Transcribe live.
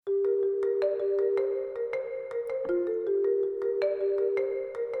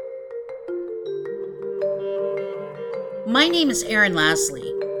My name is Erin.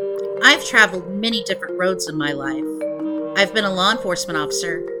 I've traveled many different roads in my life. I've been a law enforcement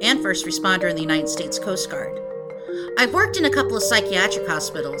officer and first responder in the United States Coast Guard. I've worked in a couple of psychiatric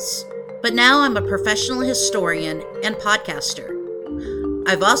hospitals, but now I'm a professional historian and podcaster.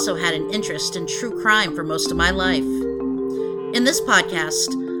 I've also had an interest in true crime for most of my life. In this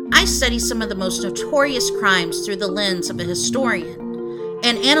podcast, I study some of the most notorious crimes through the lens of a historian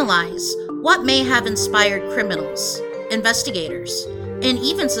and analyze what may have inspired criminals, investigators, and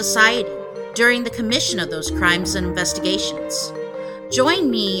even society during the commission of those crimes and investigations. Join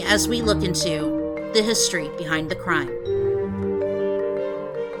me as we look into the history behind the crime.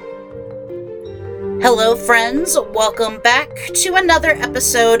 Hello, friends. Welcome back to another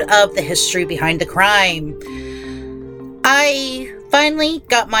episode of The History Behind the Crime. I finally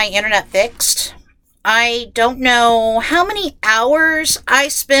got my internet fixed. I don't know how many hours I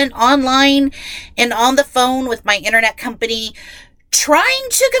spent online and on the phone with my internet company trying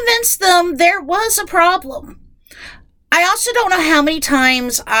to convince them there was a problem. I also don't know how many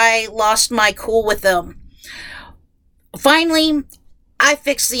times I lost my cool with them. Finally, I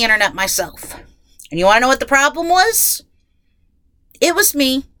fixed the internet myself. And you want to know what the problem was? It was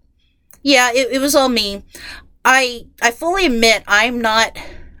me. Yeah, it was all me. I fully admit I'm not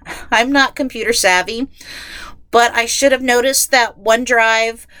computer savvy, but I should have noticed that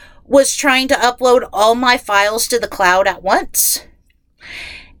OneDrive was trying to upload all my files to the cloud at once.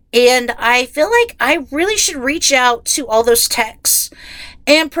 And I feel like I really should reach out to all those techs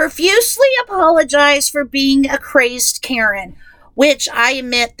and profusely apologize for being a crazed Karen, which I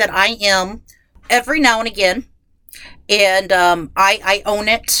admit that I am every now and again. And I own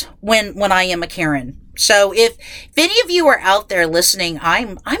it when I am a Karen. So if any of you are out there listening,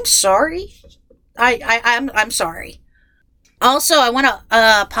 I'm sorry. I'm sorry. Also, I want to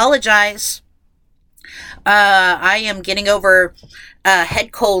apologize. I am getting over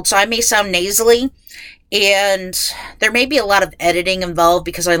head cold, so I may sound nasally, and there may be a lot of editing involved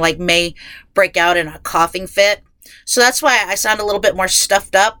because I may break out in a coughing fit. So that's why I sound a little bit more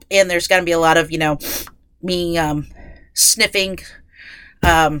stuffed up, and there's going to be a lot of, me sniffing,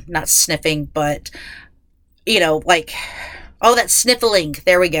 not sniffing, but that sniffling.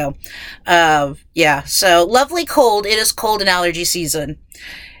 There we go. Yeah, so lovely cold. It is cold and allergy season.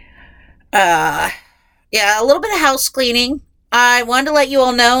 Yeah, a little bit of house cleaning. I wanted to let you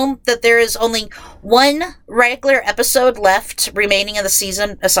all know that there is only one regular episode left remaining in the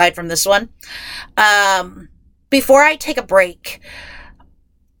season, aside from this one, before I take a break.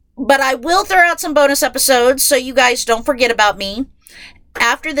 But I will throw out some bonus episodes, so you guys don't forget about me.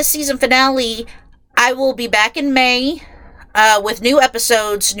 After the season finale, I will be back in May with new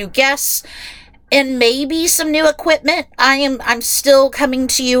episodes, new guests, and maybe some new equipment. I'm still coming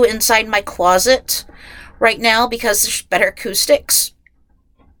to you inside my closet right now because there's better acoustics.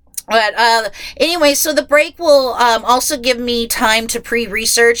 But anyway, so the break will also give me time to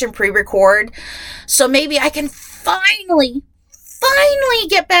pre-research and pre-record. So maybe I can finally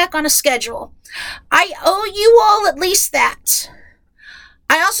get back on a schedule. I owe you all at least that.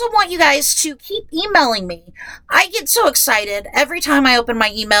 I also want you guys to keep emailing me. I get so excited every time I open my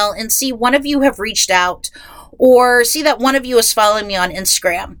email and see one of you have reached out or see that one of you is following me on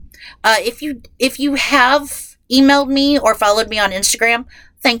Instagram. If you have emailed me or followed me on Instagram,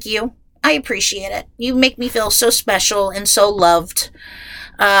 thank you. I appreciate it. You make me feel so special and so loved.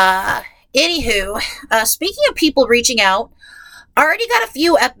 Anywho, speaking of people reaching out, I already got a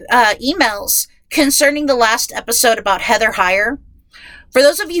few emails concerning the last episode about Heather Heyer. For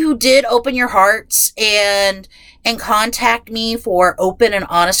those of you who did open your hearts and contact me for open and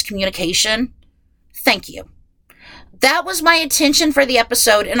honest communication, thank you. That was my intention for the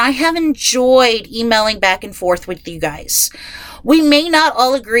episode, and I have enjoyed emailing back and forth with you guys. We may not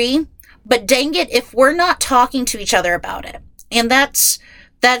all agree, but dang it, if we're not talking to each other about it. And that's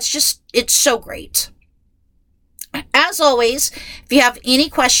just, it's so great. As always, if you have any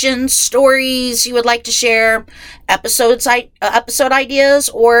questions, stories you would like to share, episode ideas,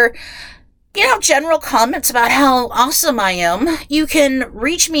 or, general comments about how awesome I am, you can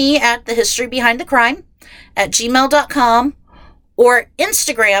reach me at thehistorybehindthecrime@gmail.com or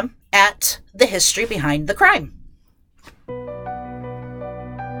Instagram at thehistorybehindthecrime.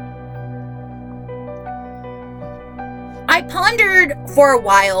 I pondered for a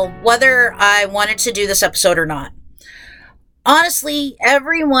while whether I wanted to do this episode or not. Honestly,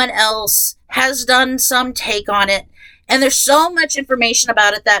 everyone else has done some take on it, and there's so much information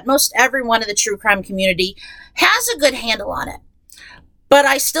about it that most everyone in the true crime community has a good handle on it. But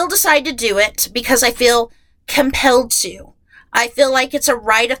I still decided to do it because I feel compelled to. I feel like it's a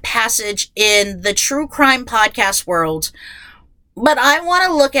rite of passage in the true crime podcast world, but I want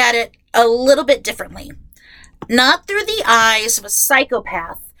to look at it a little bit differently. Not through the eyes of a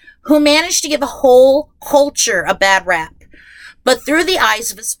psychopath who managed to give a whole culture a bad rap, but through the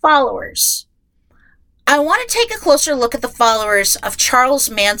eyes of his followers. I want to take a closer look at the followers of Charles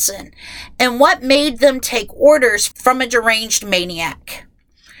Manson and what made them take orders from a deranged maniac.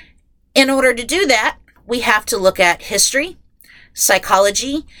 In order to do that, we have to look at history,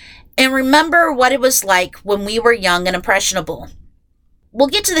 psychology, and remember what it was like when we were young and impressionable. We'll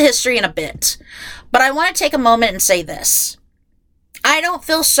get to the history in a bit, but I want to take a moment and say this. I don't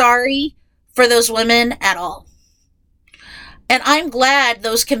feel sorry for those women at all. And I'm glad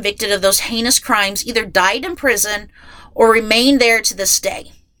those convicted of those heinous crimes either died in prison or remain there to this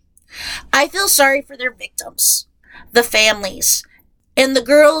day. I feel sorry for their victims, the families, and the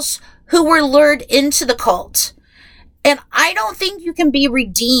girls who were lured into the cult. And I don't think you can be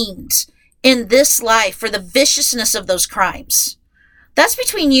redeemed in this life for the viciousness of those crimes. That's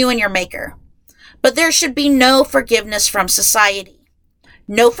between you and your maker. But there should be no forgiveness from society.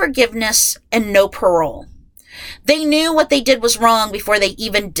 No forgiveness and no parole. They knew what they did was wrong before they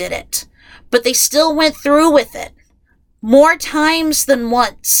even did it. But they still went through with it. More times than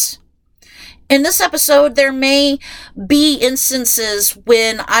once. In this episode, there may be instances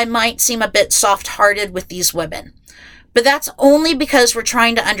when I might seem a bit soft-hearted with these women. But that's only because we're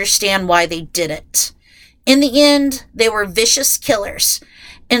trying to understand why they did it. In the end, they were vicious killers.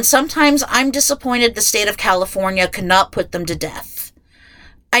 And sometimes I'm disappointed the state of California could not put them to death.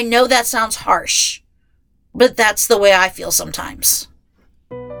 I know that sounds harsh, but that's the way I feel sometimes.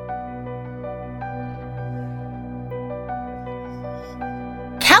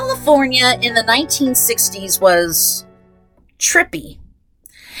 California in the 1960s was trippy.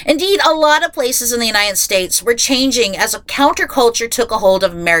 Indeed, a lot of places in the United States were changing as a counterculture took a hold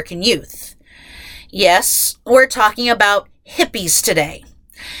of American youth. Yes, we're talking about hippies today.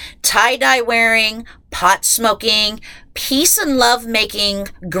 Tie-dye wearing, pot smoking, peace and love making,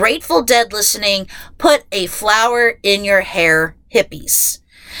 Grateful Dead listening, put a flower in your hair hippies.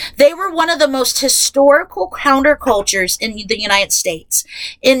 They were one of the most historical countercultures in the United States,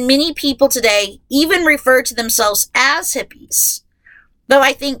 and many people today even refer to themselves as hippies. Though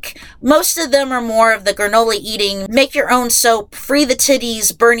I think most of them are more of the granola eating, make your own soap, free the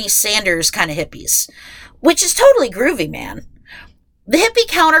titties, Bernie Sanders kind of hippies. Which is totally groovy, man. The hippie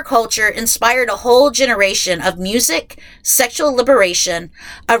counterculture inspired a whole generation of music, sexual liberation,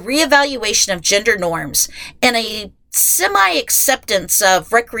 a reevaluation of gender norms, and a semi-acceptance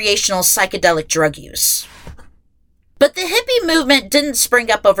of recreational psychedelic drug use. But the hippie movement didn't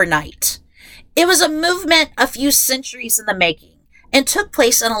spring up overnight. It was a movement a few centuries in the making, and took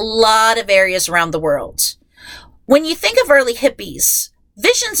place in a lot of areas around the world. When you think of early hippies,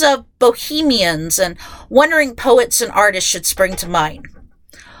 visions of bohemians and wandering poets and artists should spring to mind.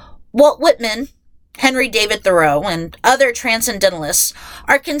 Walt Whitman, Henry David Thoreau, and other transcendentalists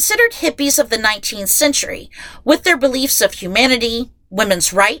are considered hippies of the 19th century, with their beliefs of humanity,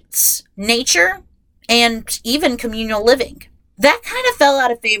 women's rights, nature, and even communal living. That kind of fell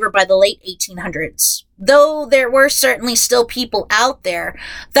out of favor by the late 1800s, though there were certainly still people out there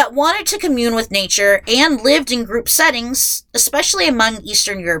that wanted to commune with nature and lived in group settings, especially among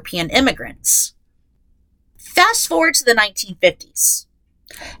Eastern European immigrants. Fast forward to the 1950s.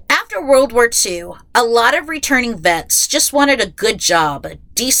 After World War II, a lot of returning vets just wanted a good job, a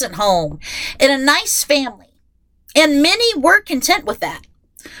decent home, and a nice family, and many were content with that.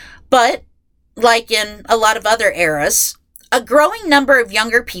 But, like in a lot of other eras, a growing number of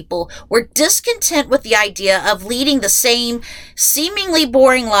younger people were discontent with the idea of leading the same seemingly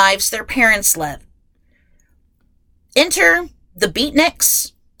boring lives their parents led. Enter the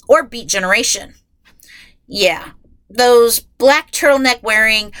beatniks or beat generation. Yeah, those black turtleneck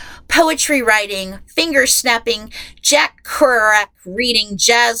wearing, poetry writing, finger snapping, Jack Kerouac reading,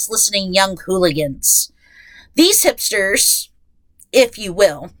 jazz listening young hooligans. These hipsters, if you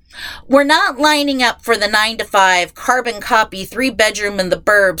will, were not lining up for the 9-to-5, carbon copy, 3-bedroom in the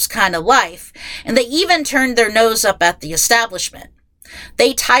burbs kind of life, and they even turned their nose up at the establishment.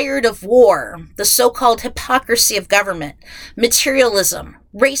 They tired of war, the so-called hypocrisy of government, materialism,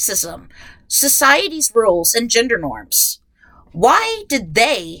 racism, society's rules, and gender norms. Why did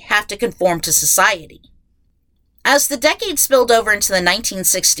they have to conform to society? As the decade spilled over into the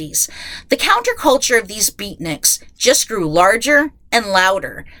 1960s, the counterculture of these beatniks just grew larger and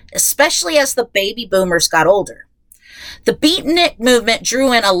louder, especially as the baby boomers got older. The beatnik movement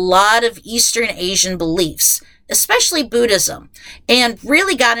drew in a lot of Eastern Asian beliefs, especially Buddhism, and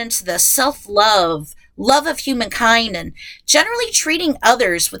really got into the self-love, love of humankind, and generally treating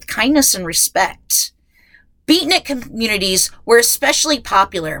others with kindness and respect. Beatnik communities were especially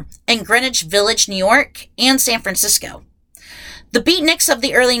popular in Greenwich Village, New York, and San Francisco. The beatniks of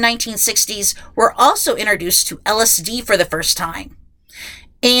the early 1960s were also introduced to LSD for the first time.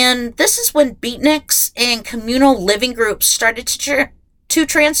 And this is when beatniks and communal living groups started to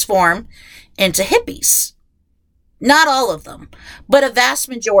transform into hippies. Not all of them, but a vast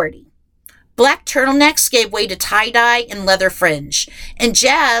majority. Black turtlenecks gave way to tie-dye and leather fringe, and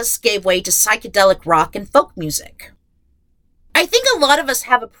jazz gave way to psychedelic rock and folk music. I think a lot of us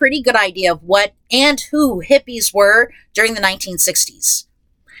have a pretty good idea of what and who hippies were during the 1960s.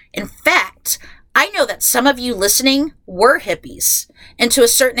 In fact, I know that some of you listening were hippies, and to a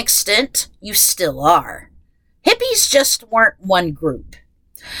certain extent, you still are. Hippies just weren't one group.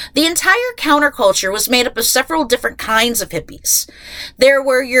 The entire counterculture was made up of several different kinds of hippies. There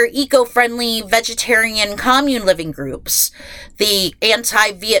were your eco-friendly, vegetarian, commune living groups, the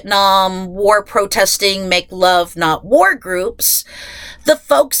anti-Vietnam, war protesting, make love, not war groups, the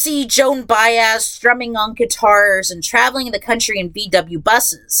folksy Joan Baez strumming on guitars and traveling the country in VW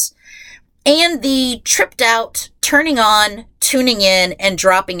buses, and the tripped out, turning on, tuning in, and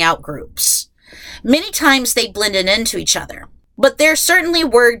dropping out groups. Many times they blended into each other. But there certainly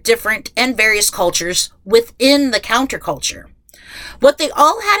were different and various cultures within the counterculture. What they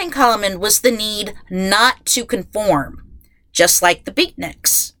all had in common was the need not to conform, just like the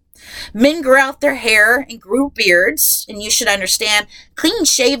beatniks. Men grew out their hair and grew beards, and you should understand,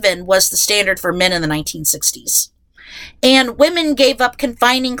 clean-shaven was the standard for men in the 1960s. And women gave up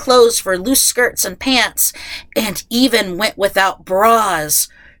confining clothes for loose skirts and pants, and even went without bras.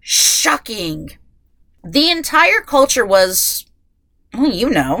 Shocking! The entire culture was,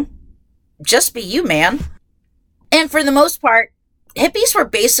 just be you, man. And for the most part, hippies were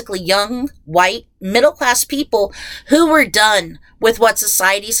basically young, white, middle-class people who were done with what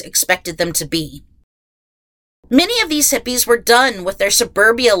societies expected them to be. Many of these hippies were done with their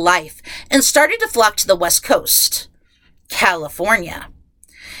suburbia life and started to flock to the West Coast, California.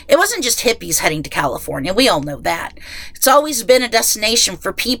 It wasn't just hippies heading to California, we all know that. It's always been a destination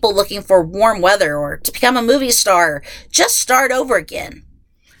for people looking for warm weather or to become a movie star, or just start over again.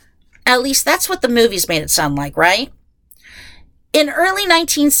 At least that's what the movies made it sound like, right? In early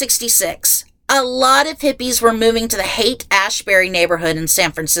 1966, a lot of hippies were moving to the Haight-Ashbury neighborhood in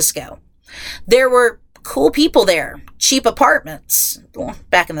San Francisco. There were cool people there, cheap apartments, well,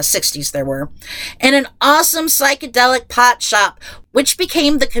 back in the 60s there were, and an awesome psychedelic pot shop, which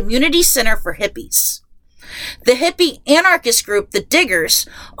became the community center for hippies. The hippie anarchist group, the Diggers,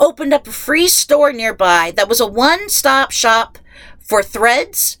 opened up a free store nearby that was a one-stop shop for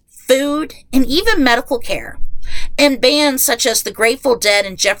threads, food, and even medical care. And bands such as the Grateful Dead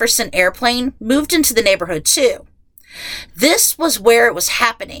and Jefferson Airplane moved into the neighborhood too. This was where it was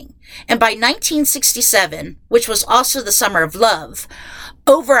happening, and by 1967, which was also the Summer of Love,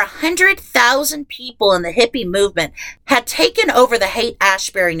 over 100,000 people in the hippie movement had taken over the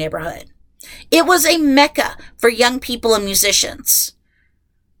Haight-Ashbury neighborhood. It was a mecca for young people and musicians.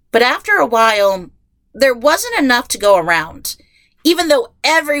 But after a while, there wasn't enough to go around, even though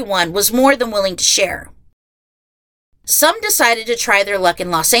everyone was more than willing to share. Some decided to try their luck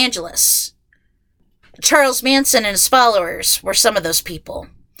in Los Angeles. Charles Manson and his followers were some of those people,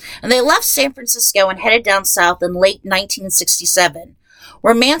 and they left San Francisco and headed down south in late 1967,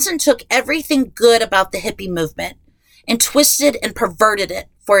 where Manson took everything good about the hippie movement and twisted and perverted it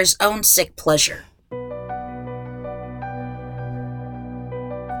for his own sick pleasure.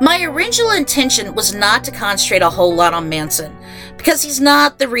 My original intention was not to concentrate a whole lot on Manson, because he's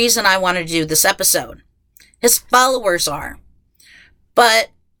not the reason I wanted to do this episode. His followers are. But,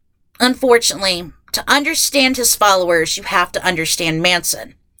 unfortunately, to understand his followers, you have to understand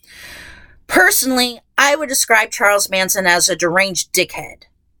Manson. Personally, I would describe Charles Manson as a deranged dickhead,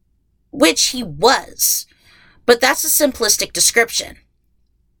 which he was, but that's a simplistic description.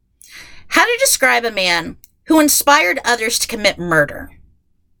 How to describe a man who inspired others to commit murder?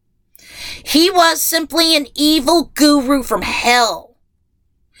 He was simply an evil guru from hell.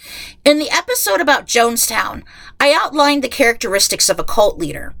 In the episode about Jonestown, I outlined the characteristics of a cult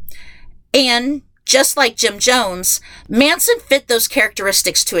leader, and just like Jim Jones, Manson fit those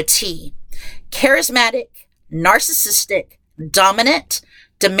characteristics to a T. Charismatic, narcissistic, dominant,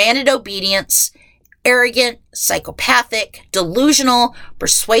 demanded obedience, arrogant, psychopathic, delusional,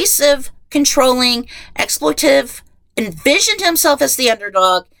 persuasive, controlling, exploitive, envisioned himself as the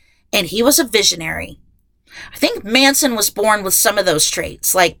underdog, and he was a visionary. I think Manson was born with some of those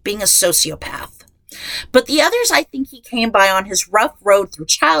traits, like being a sociopath. But the others I think he came by on his rough road through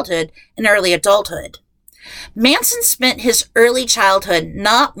childhood and early adulthood. Manson spent his early childhood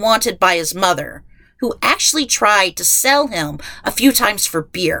not wanted by his mother, who actually tried to sell him a few times for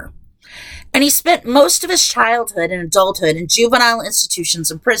beer. And he spent most of his childhood and adulthood in juvenile institutions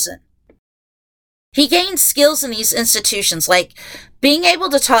and prison. He gained skills in these institutions like being able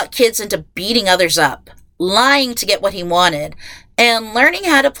to talk kids into beating others up, lying to get what he wanted, and learning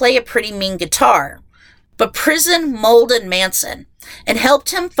how to play a pretty mean guitar. But prison molded Manson and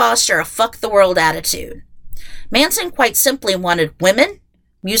helped him foster a fuck the world attitude. Manson quite simply wanted women,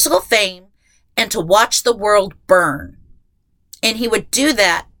 musical fame, and to watch the world burn. And he would do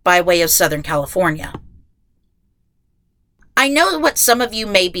that by way of Southern California. I know what some of you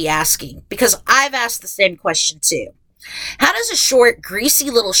may be asking, because I've asked the same question too. How does a short, greasy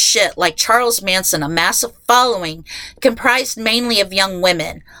little shit like Charles Manson amass a following comprised mainly of young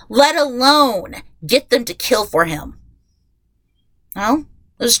women, let alone get them to kill for him? Well,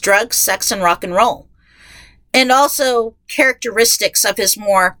 there's drugs, sex, and rock and roll. And also characteristics of his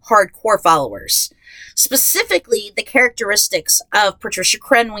more hardcore followers. Specifically, the characteristics of Patricia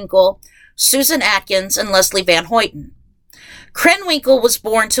Krenwinkel, Susan Atkins, and Leslie Van Hoyten. Krenwinkel was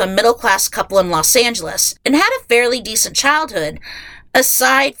born to a middle-class couple in Los Angeles and had a fairly decent childhood,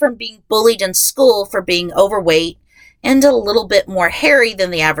 aside from being bullied in school for being overweight and a little bit more hairy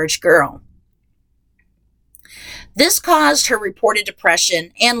than the average girl. This caused her reported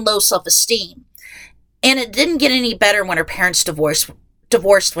depression and low self-esteem, and it didn't get any better when her parents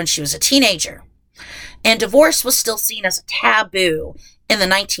divorced when she was a teenager. And divorce was still seen as a taboo in the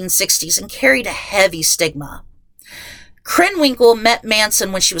 1960s and carried a heavy stigma. Krenwinkel met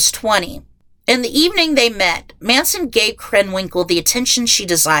Manson when she was 20. And the evening they met, Manson gave Krenwinkel the attention she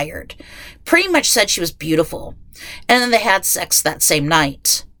desired, pretty much said she was beautiful, and then they had sex that same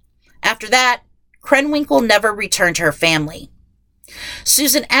night. After that, Krenwinkel never returned to her family.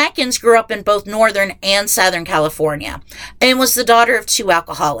 Susan Atkins grew up in both Northern and Southern California and was the daughter of two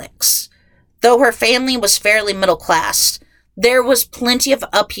alcoholics. Though her family was fairly middle class, there was plenty of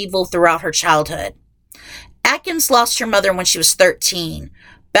upheaval throughout her childhood. Atkins lost her mother when she was 13,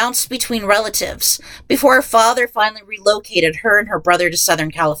 bounced between relatives, before her father finally relocated her and her brother to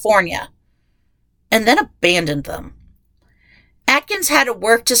Southern California, and then abandoned them. Atkins had to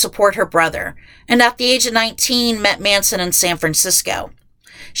work to support her brother, and at the age of 19 met Manson in San Francisco.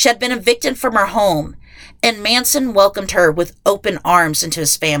 She had been evicted from her home, and Manson welcomed her with open arms into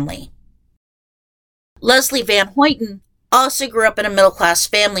his family. Leslie Van Hoyten also grew up in a middle-class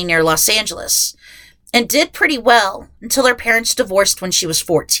family near Los Angeles, and did pretty well until her parents divorced when she was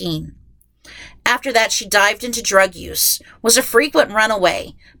 14. After that, she dived into drug use, was a frequent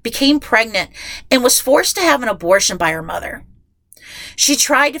runaway, became pregnant, and was forced to have an abortion by her mother. She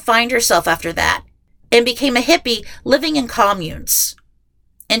tried to find herself after that, and became a hippie living in communes,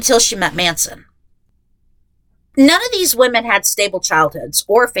 until she met Manson. None of these women had stable childhoods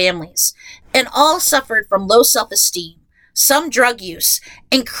or families, and all suffered from low self-esteem, some drug use,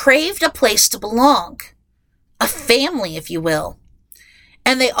 and craved a place to belong. A family, if you will.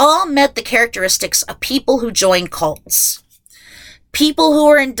 And they all met the characteristics of people who join cults. People who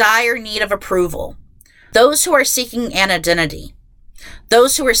are in dire need of approval. Those who are seeking an identity.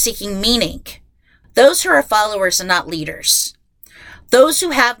 Those who are seeking meaning. Those who are followers and not leaders. Those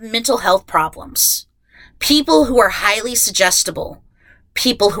who have mental health problems. People who are highly suggestible.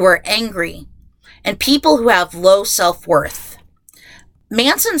 People who are angry. And people who have low self-worth.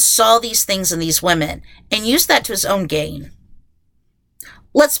 Manson saw these things in these women and used that to his own gain.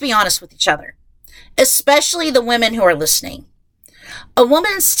 Let's be honest with each other, especially the women who are listening. A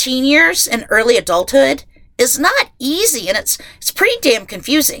woman's teen years and early adulthood is not easy, and it's pretty damn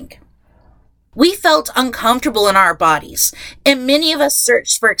confusing. We felt uncomfortable in our bodies, and many of us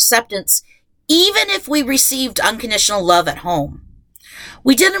searched for acceptance even if we received unconditional love at home.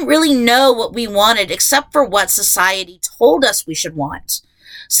 We didn't really know what we wanted except for what society told us we should want.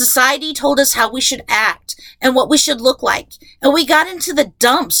 Society told us how we should act and what we should look like, and we got into the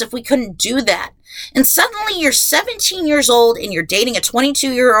dumps if we couldn't do that. And suddenly you're 17 years old and you're dating a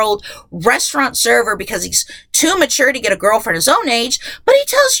 22-year-old restaurant server because he's too mature to get a girlfriend his own age, but he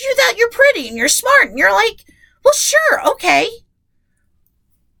tells you that you're pretty and you're smart, and you're like, well, sure, okay.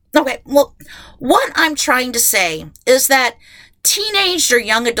 Okay, well, what I'm trying to say is that teenage or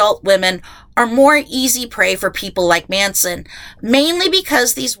young adult women are more easy prey for people like Manson, mainly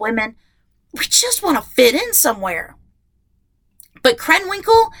because these women, we just want to fit in somewhere. But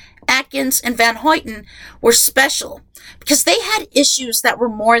Krenwinkel, Atkins, and Van Hoyten were special because they had issues that were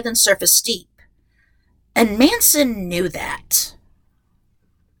more than surface deep. And Manson knew that.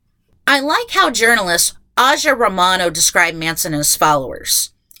 I like how journalist Aja Romano described Manson and his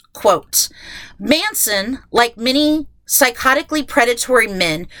followers. Quote, Manson, like many psychotically predatory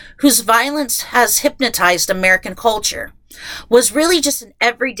men whose violence has hypnotized American culture, was really just an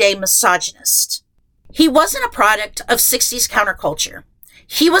everyday misogynist. He wasn't a product of 60s counterculture.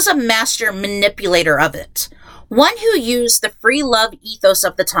 He was a master manipulator of it, one who used the free love ethos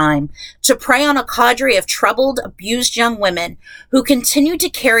of the time to prey on a cadre of troubled, abused young women who continued to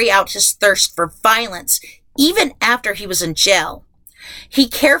carry out his thirst for violence even after he was in jail. He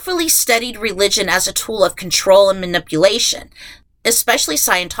carefully studied religion as a tool of control and manipulation, especially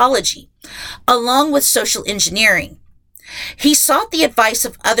Scientology, along with social engineering. He sought the advice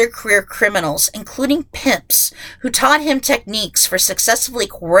of other career criminals, including pimps, who taught him techniques for successfully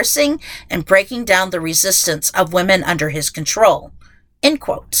coercing and breaking down the resistance of women under his control. End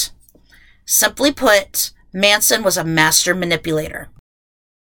quote. Simply put, Manson was a master manipulator.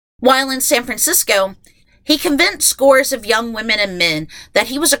 While in San Francisco, he convinced scores of young women and men that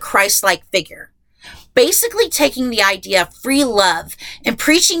he was a Christ-like figure, basically taking the idea of free love and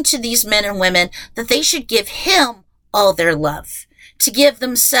preaching to these men and women that they should give him all their love, to give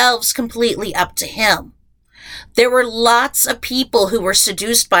themselves completely up to him. There were lots of people who were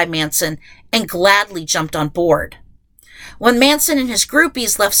seduced by Manson and gladly jumped on board. When Manson and his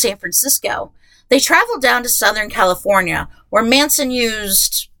groupies left San Francisco, they traveled down to Southern California, where Manson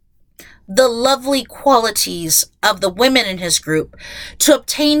used the lovely qualities of the women in his group to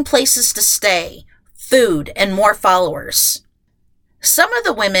obtain places to stay, food, and more followers. Some of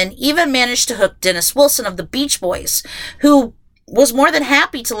the women even managed to hook Dennis Wilson of the Beach Boys, who was more than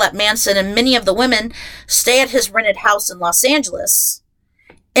happy to let Manson and many of the women stay at his rented house in Los Angeles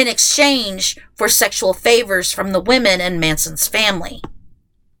in exchange for sexual favors from the women in Manson's family.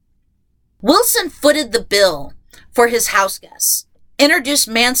 Wilson footed the bill for his house guests, introduced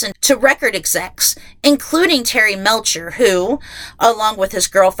Manson to record execs, including Terry Melcher, who, along with his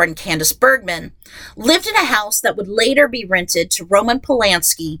girlfriend Candace Bergman, lived in a house that would later be rented to Roman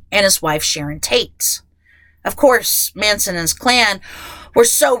Polanski and his wife Sharon Tate. Of course, Manson and his clan were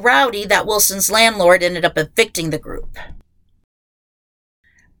so rowdy that Wilson's landlord ended up evicting the group.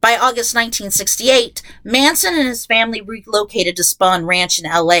 By August 1968, Manson and his family relocated to Spahn Ranch in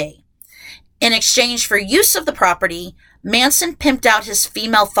LA. In exchange for use of the property, Manson pimped out his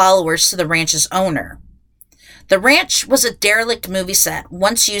female followers to the ranch's owner. The ranch was a derelict movie set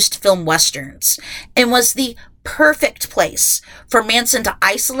once used to film westerns and was the perfect place for Manson to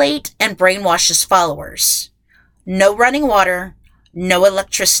isolate and brainwash his followers. No running water, no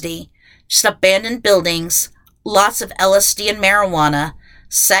electricity, just abandoned buildings, lots of LSD and marijuana,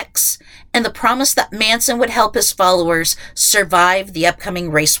 sex, and the promise that Manson would help his followers survive the upcoming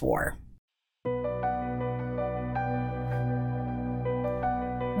race war.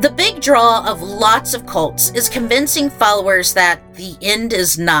 The big draw of lots of cults is convincing followers that the end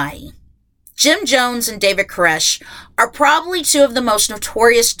is nigh. Jim Jones and David Koresh are probably two of the most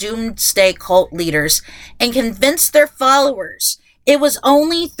notorious doomsday cult leaders and convinced their followers it was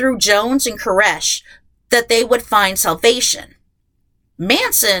only through Jones and Koresh that they would find salvation.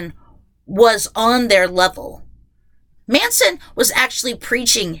 Manson was on their level. Manson was actually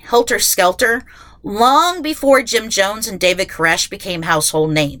preaching helter-skelter long before Jim Jones and David Koresh became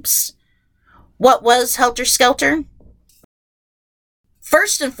household names. What was Helter Skelter?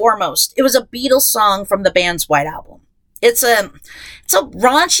 First and foremost, it was a Beatles song from the band's White Album. It's a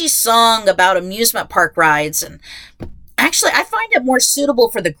raunchy song about amusement park rides, and actually I find it more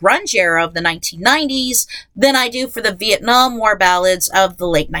suitable for the grunge era of the 1990s than I do for the Vietnam War ballads of the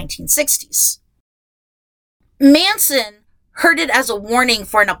late 1960s. Manson heard it as a warning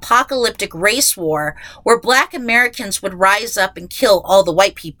for an apocalyptic race war where Black Americans would rise up and kill all the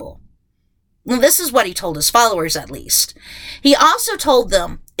white people. Well, this is what he told his followers, at least. He also told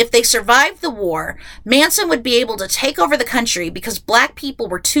them if they survived the war, Manson would be able to take over the country because Black people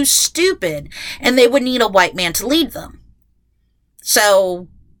were too stupid and they would need a white man to lead them. So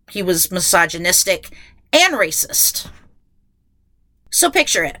he was misogynistic and racist. So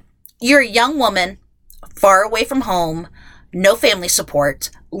picture it. You're a young woman, far away from home, no family support,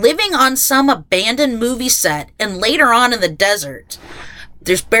 living on some abandoned movie set and later on in the desert.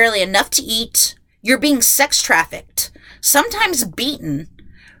 There's barely enough to eat. You're being sex trafficked, sometimes beaten,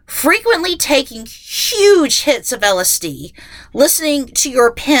 frequently taking huge hits of LSD, listening to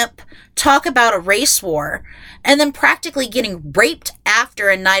your pimp talk about a race war, and then practically getting raped after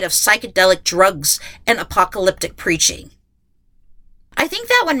a night of psychedelic drugs and apocalyptic preaching. I think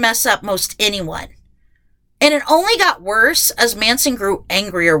that would mess up most anyone. And it only got worse as Manson grew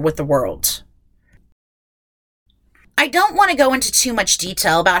angrier with the world. I don't want to go into too much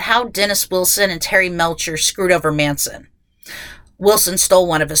detail about how Dennis Wilson and Terry Melcher screwed over Manson. Wilson stole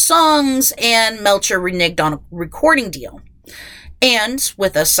one of his songs, and Melcher reneged on a recording deal. And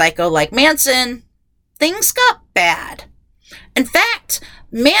with a psycho like Manson, things got bad. In fact,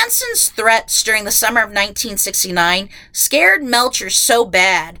 Manson's threats during the summer of 1969 scared Melcher so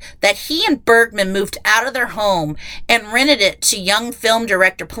bad that he and Bergman moved out of their home and rented it to young film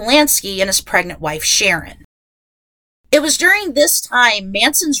director Polanski and his pregnant wife Sharon. It was during this time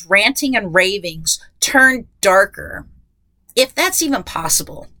Manson's ranting and ravings turned darker, if that's even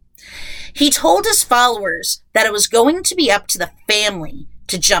possible. He told his followers that it was going to be up to the family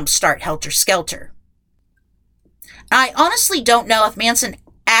to jumpstart Helter Skelter. I honestly don't know if Manson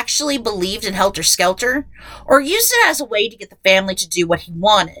actually believed in Helter Skelter or used it as a way to get the family to do what he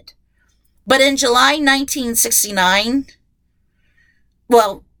wanted. But in July 1969,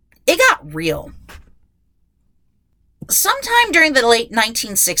 well, it got real. Sometime during the late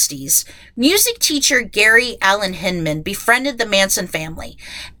 1960s, music teacher Gary Allen Hinman befriended the Manson family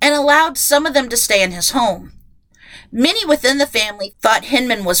and allowed some of them to stay in his home. Many within the family thought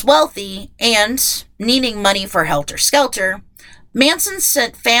Hinman was wealthy and, needing money for Helter Skelter, Manson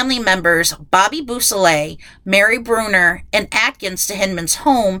sent family members Bobby Beausoleil, Mary Bruner, and Atkins to Hinman's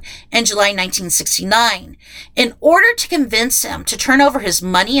home in July 1969 in order to convince him to turn over his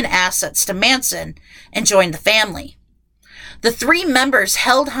money and assets to Manson and join the family. The three members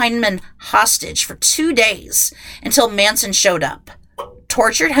held Hinman hostage for 2 days until Manson showed up,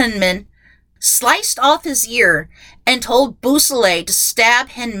 tortured Hinman, sliced off his ear, and told Beausoleil to stab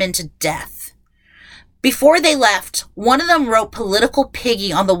Hinman to death. Before they left, one of them wrote "Political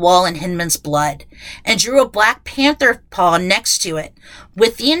Piggy" on the wall in Hinman's blood and drew a Black Panther paw next to it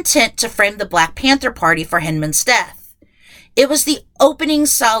with the intent to frame the Black Panther Party for Hinman's death. It was the opening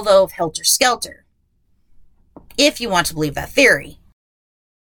salvo of Helter Skelter, if you want to believe that theory.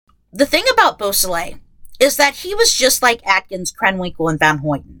 The thing about Beausoleil is that he was just like Atkins, Krenwinkel, and Van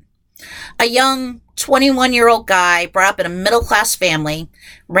Hoyten. A young 21-year-old guy brought up in a middle-class family,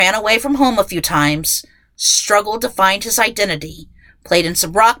 ran away from home a few times, struggled to find his identity, played in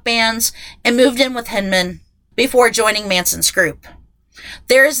some rock bands, and moved in with Hinman before joining Manson's group.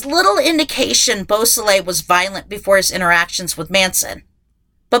 There is little indication Beausoleil was violent before his interactions with Manson,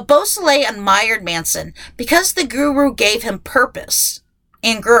 but Beausoleil admired Manson because the guru gave him purpose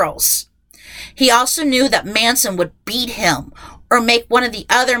and girls. He also knew that Manson would beat him or make one of the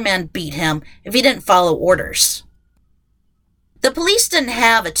other men beat him if he didn't follow orders. The police didn't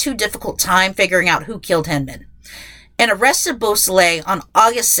have a too difficult time figuring out who killed Hinman and arrested Beausoleil on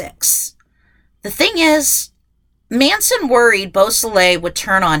August 6th. The thing is, Manson worried Beausoleil would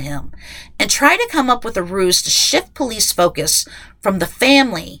turn on him and try to come up with a ruse to shift police focus from the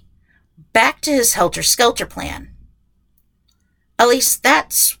family back to his Helter Skelter plan. At least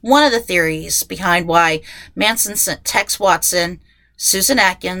that's one of the theories behind why Manson sent Tex Watson, Susan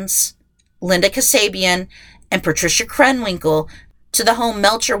Atkins, Linda Kasabian, and Patricia Krenwinkel to the home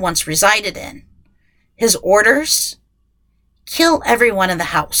Melcher once resided in. His orders? Kill everyone in the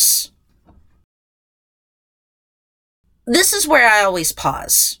house. This is where I always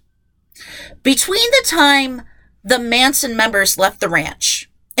pause. Between the time the Manson members left the ranch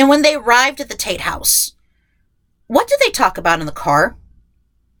and when they arrived at the Tate house, what did they talk about in the car?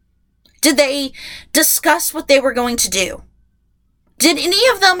 Did they discuss what they were going to do? Did any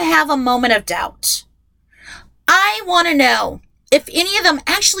of them have a moment of doubt? I want to know if any of them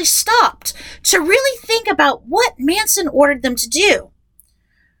actually stopped to really think about what Manson ordered them to do.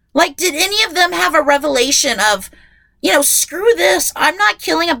 Like, did any of them have a revelation of, screw this, I'm not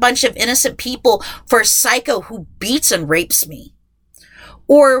killing a bunch of innocent people for a psycho who beats and rapes me?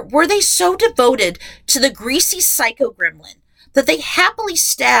 Or were they so devoted to the greasy psycho gremlin that they happily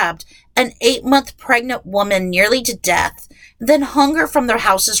stabbed an 8-month pregnant woman nearly to death, then hung her from their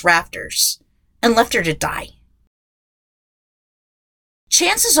house's rafters and left her to die?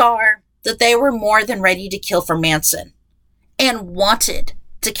 Chances are that they were more than ready to kill for Manson and wanted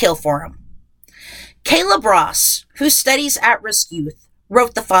to kill for him. Caleb Ross, who studies at-risk youth,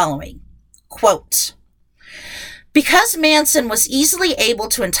 wrote the following, quote, "Because Manson was easily able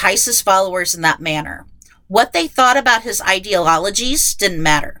to entice his followers in that manner, what they thought about his ideologies didn't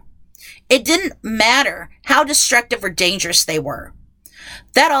matter. It didn't matter how destructive or dangerous they were.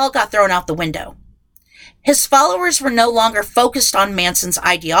 That all got thrown out the window. His followers were no longer focused on Manson's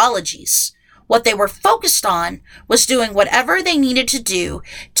ideologies. What they were focused on was doing whatever they needed to do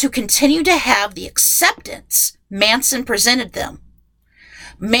to continue to have the acceptance Manson presented them.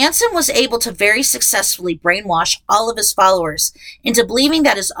 Manson was able to very successfully brainwash all of his followers into believing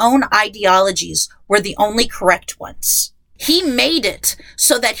that his own ideologies were the only correct ones. He made it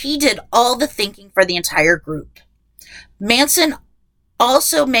so that he did all the thinking for the entire group. Manson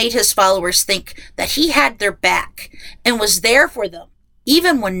also made his followers think that he had their back and was there for them,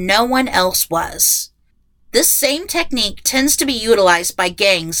 even when no one else was. This same technique tends to be utilized by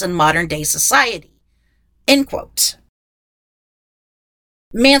gangs in modern-day society. End quote.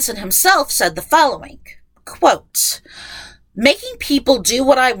 Manson himself said the following, quote, "Making people do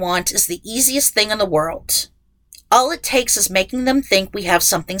what I want is the easiest thing in the world. All it takes is making them think we have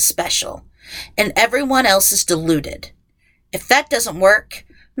something special, and everyone else is deluded. If that doesn't work,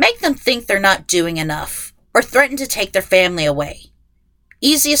 make them think they're not doing enough, or threaten to take their family away.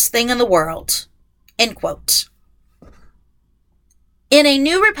 Easiest thing in the world." End quote. In a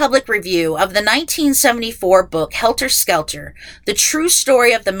New Republic review of the 1974 book Helter Skelter, The True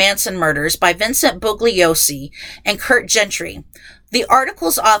Story of the Manson Murders by Vincent Bugliosi and Kurt Gentry, the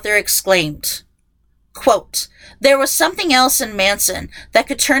article's author exclaimed, quote, "There was something else in Manson that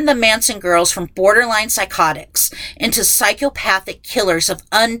could turn the Manson girls from borderline psychotics into psychopathic killers of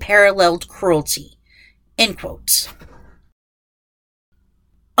unparalleled cruelty." End quote.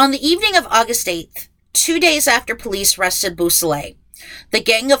 On the evening of August 8th, 2 days after police arrested Bousselet, the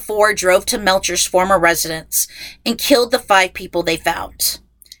gang of four drove to Melcher's former residence and killed the 5 people they found.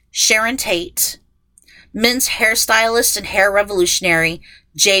 Sharon Tate, men's hairstylist and hair revolutionary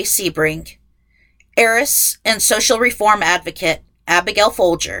Jay Sebring, heiress and social reform advocate Abigail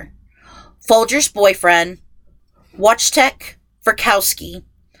Folger, Folger's boyfriend Wojtek Verkowski,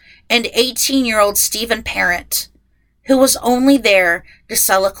 and 18-year-old Stephen Parent, who was only there to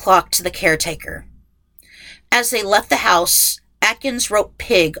sell a clock to the caretaker. As they left the house, Atkins wrote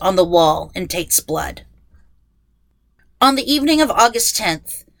 "pig" on the wall in Tate's blood. On the evening of August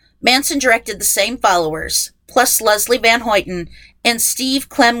 10th, Manson directed the same followers, plus Leslie Van Hoyten and Steve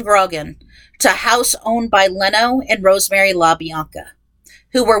Clem Grogan, to a house owned by Leno and Rosemary LaBianca,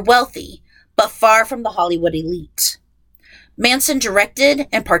 who were wealthy but far from the Hollywood elite. Manson directed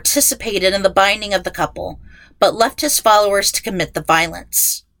and participated in the binding of the couple, but left his followers to commit the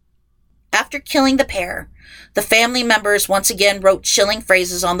violence. After killing the pair, the family members once again wrote chilling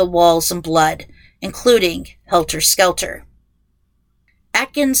phrases on the walls in blood, including "Helter Skelter."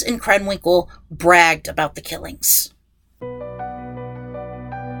 Atkins and Krenwinkel bragged about the killings.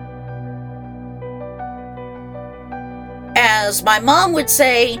 As my mom would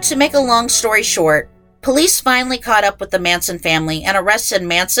say, to make a long story short, police finally caught up with the Manson family and arrested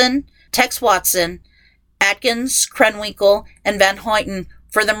Manson, Tex Watson, Atkins, Krenwinkel, and Van Hoyten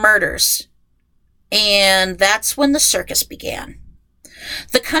for the murders. And that's when the circus began.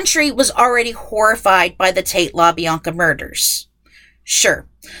 The country was already horrified by the Tate LaBianca murders. Sure,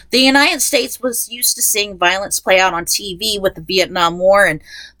 the United States was used to seeing violence play out on TV with the Vietnam War and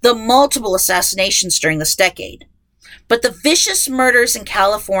the multiple assassinations during this decade. But the vicious murders in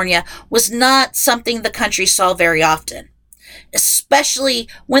California was not something the country saw very often, especially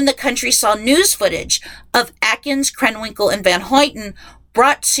when the country saw news footage of Atkins, Krenwinkel, and Van Hoyten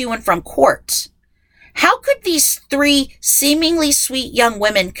brought to and from court. How could these 3 seemingly sweet young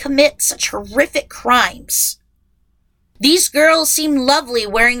women commit such horrific crimes? These girls seemed lovely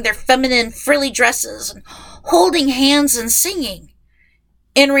wearing their feminine frilly dresses and holding hands and singing.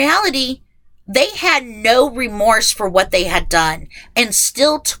 In reality, they had no remorse for what they had done and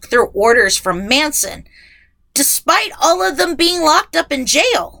still took their orders from Manson, despite all of them being locked up in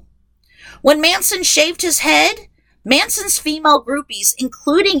jail. When Manson shaved his head, Manson's female groupies,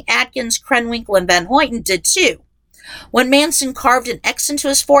 including Atkins, Krenwinkel, and Van Hoyten, did too. When Manson carved an X into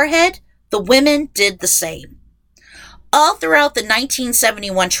his forehead, the women did the same. All throughout the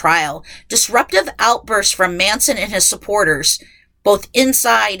 1971 trial, disruptive outbursts from Manson and his supporters, both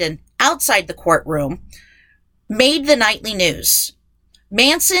inside and outside the courtroom, made the nightly news.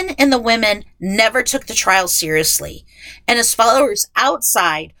 Manson and the women never took the trial seriously, and his followers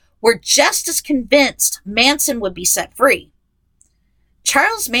outside were just as convinced Manson would be set free.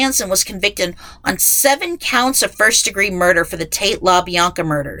 Charles Manson was convicted on 7 counts of first-degree murder for the Tate LaBianca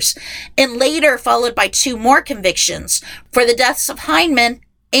murders, and later followed by 2 more convictions for the deaths of Heinemann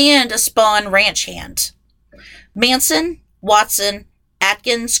and a Spawn ranch hand. Manson, Watson,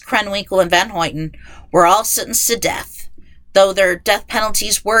 Atkins, Krenwinkel, and Van Hoyten were all sentenced to death, though their death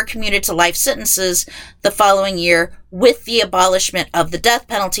penalties were commuted to life sentences the following year with the abolishment of the death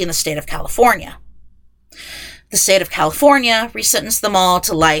penalty in the state of California. The state of California resentenced them all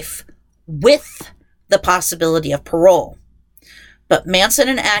to life with the possibility of parole. But Manson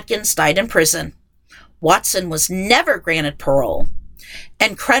and Atkins died in prison. Watson was never granted parole,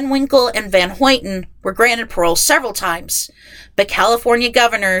 and Krenwinkel and Van Hoyten were granted parole several times, but California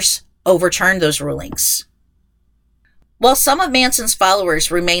governors overturned those rulings. While some of Manson's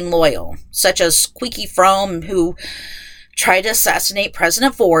followers remain loyal, such as Queequeg Fromm, who tried to assassinate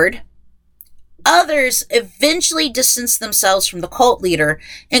President Ford. Others eventually distanced themselves from the cult leader,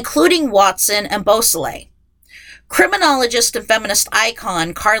 including Watson and Beausoleil. Criminologist and feminist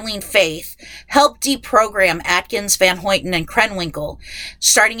icon Carlene Faith helped deprogram Atkins, Van Hoyten, and Krenwinkel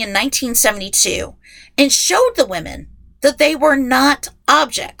starting in 1972 and showed the women that they were not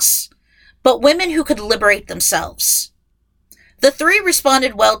objects, but women who could liberate themselves. The three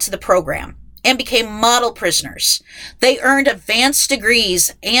responded well to the program and became model prisoners. They earned advanced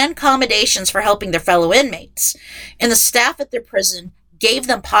degrees and commendations for helping their fellow inmates, and the staff at their prison gave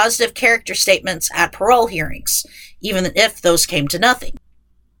them positive character statements at parole hearings, even if those came to nothing.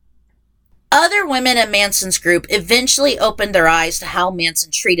 Other women in Manson's group eventually opened their eyes to how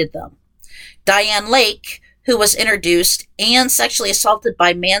Manson treated them. Diane Lake, who was introduced and sexually assaulted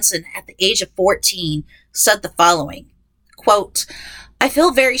by Manson at the age of 14, said the following, quote, "I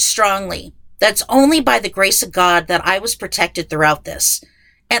feel very strongly that it's only by the grace of God that I was protected throughout this,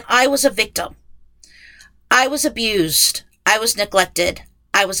 and I was a victim. I was abused. I was neglected.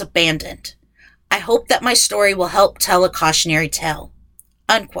 I was abandoned. I hope that my story will help tell a cautionary tale."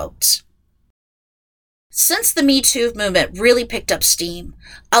 Unquote. Since the Me Too movement really picked up steam,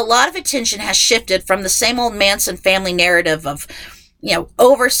 a lot of attention has shifted from the same old Manson family narrative of,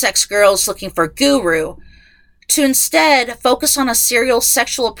 oversexed girls looking for a guru, to instead focus on a serial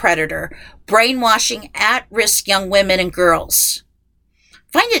sexual predator brainwashing at-risk young women and girls.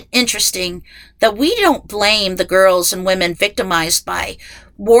 I find it interesting that we don't blame the girls and women victimized by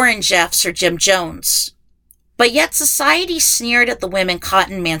Warren Jeffs or Jim Jones, but yet society sneered at the women caught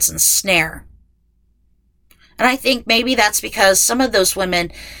in Manson's snare. And I think maybe that's because some of those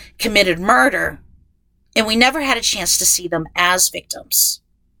women committed murder, and we never had a chance to see them as victims.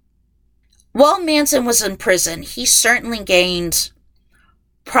 While Manson was in prison, he certainly gained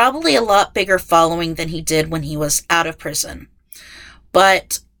probably a lot bigger following than he did when he was out of prison.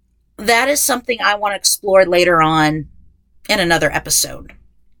 But that is something I want to explore later on in another episode.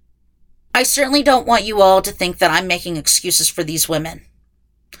 I certainly don't want you all to think that I'm making excuses for these women.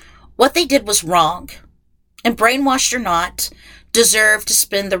 What they did was wrong, and brainwashed or not, deserve to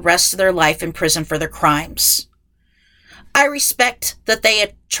spend the rest of their life in prison for their crimes. I respect that they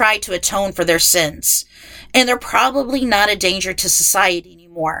had tried to atone for their sins, and they're probably not a danger to society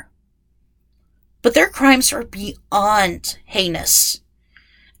anymore. But their crimes are beyond heinous,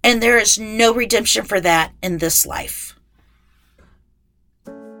 and there is no redemption for that in this life.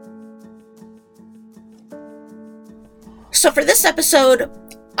 So for this episode,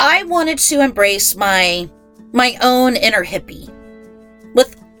 I wanted to embrace my own inner hippie.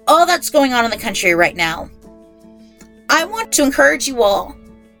 With all that's going on in the country right now, I want to encourage you all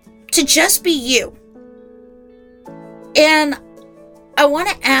to just be you. And I want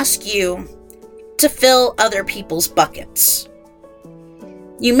to ask you to fill other people's buckets.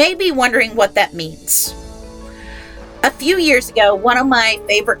 You may be wondering what that means. A few years ago, one of my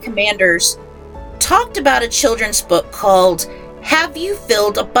favorite commanders talked about a children's book called Have You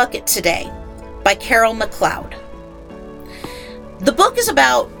Filled a Bucket Today? By Carol McLeod. The book is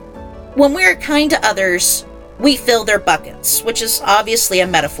about when we are kind to others, we fill their buckets, which is obviously a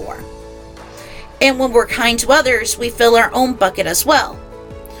metaphor. And when we're kind to others, we fill our own bucket as well.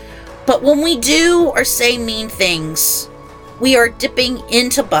 But when we do or say mean things, we are dipping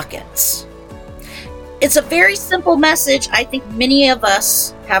into buckets. It's a very simple message I think many of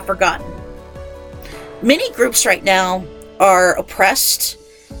us have forgotten. Many groups right now are oppressed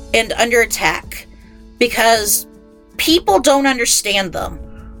and under attack because people don't understand them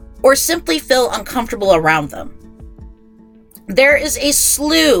or simply feel uncomfortable around them. There is a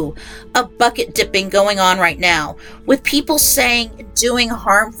slew of bucket dipping going on right now with people saying and doing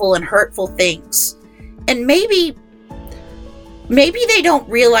harmful and hurtful things. And maybe they don't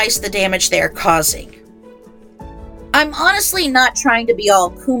realize the damage they are causing. I'm honestly not trying to be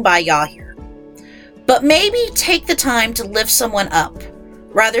all kumbaya here, but maybe take the time to lift someone up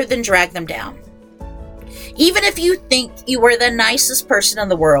rather than drag them down. Even if you think you are the nicest person in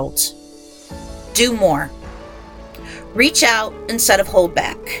the world, do more. Reach out instead of hold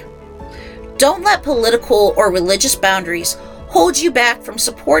back. Don't let political or religious boundaries hold you back from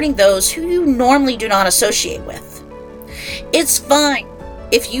supporting those who you normally do not associate with. It's fine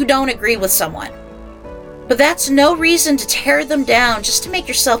if you don't agree with someone, but that's no reason to tear them down just to make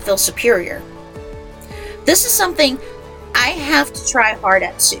yourself feel superior. This is something I have to try hard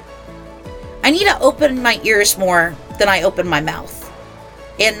at too. I need to open my ears more than I open my mouth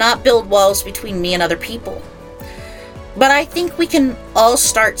and not build walls between me and other people. But I think we can all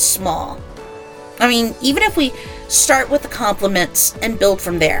start small. I mean, even if we start with the compliments and build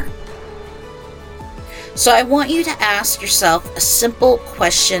from there. So I want you to ask yourself a simple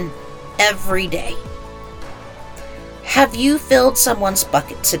question every day. Have you filled someone's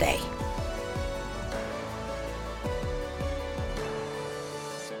bucket today?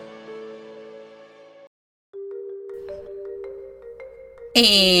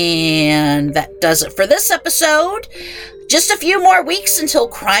 And that does it for this episode. Just a few more weeks until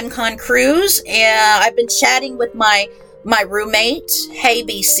CrimeCon Cruise, and I've been chatting with my roommate, Hey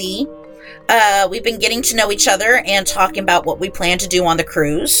BC. We've been getting to know each other and talking about what we plan to do on the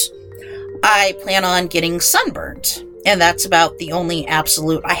cruise. I plan on getting sunburned, and that's about the only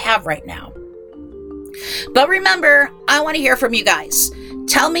absolute I have right now. But remember, I want to hear from you guys.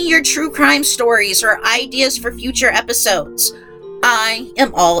 Tell me your true crime stories or ideas for future episodes. I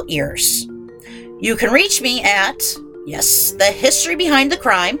am all ears. You can reach me at, the history behind the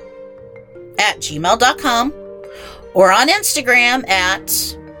crime at gmail.com or on Instagram at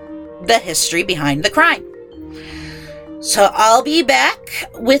the history behind the crime. So I'll be back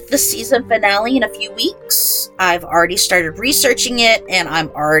with the season finale in a few weeks. I've already started researching it and I'm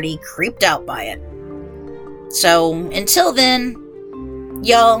already creeped out by it. So until then,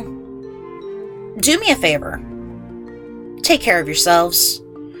 y'all, do me a favor. Take care of yourselves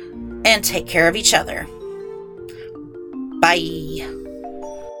and take care of each other. Bye.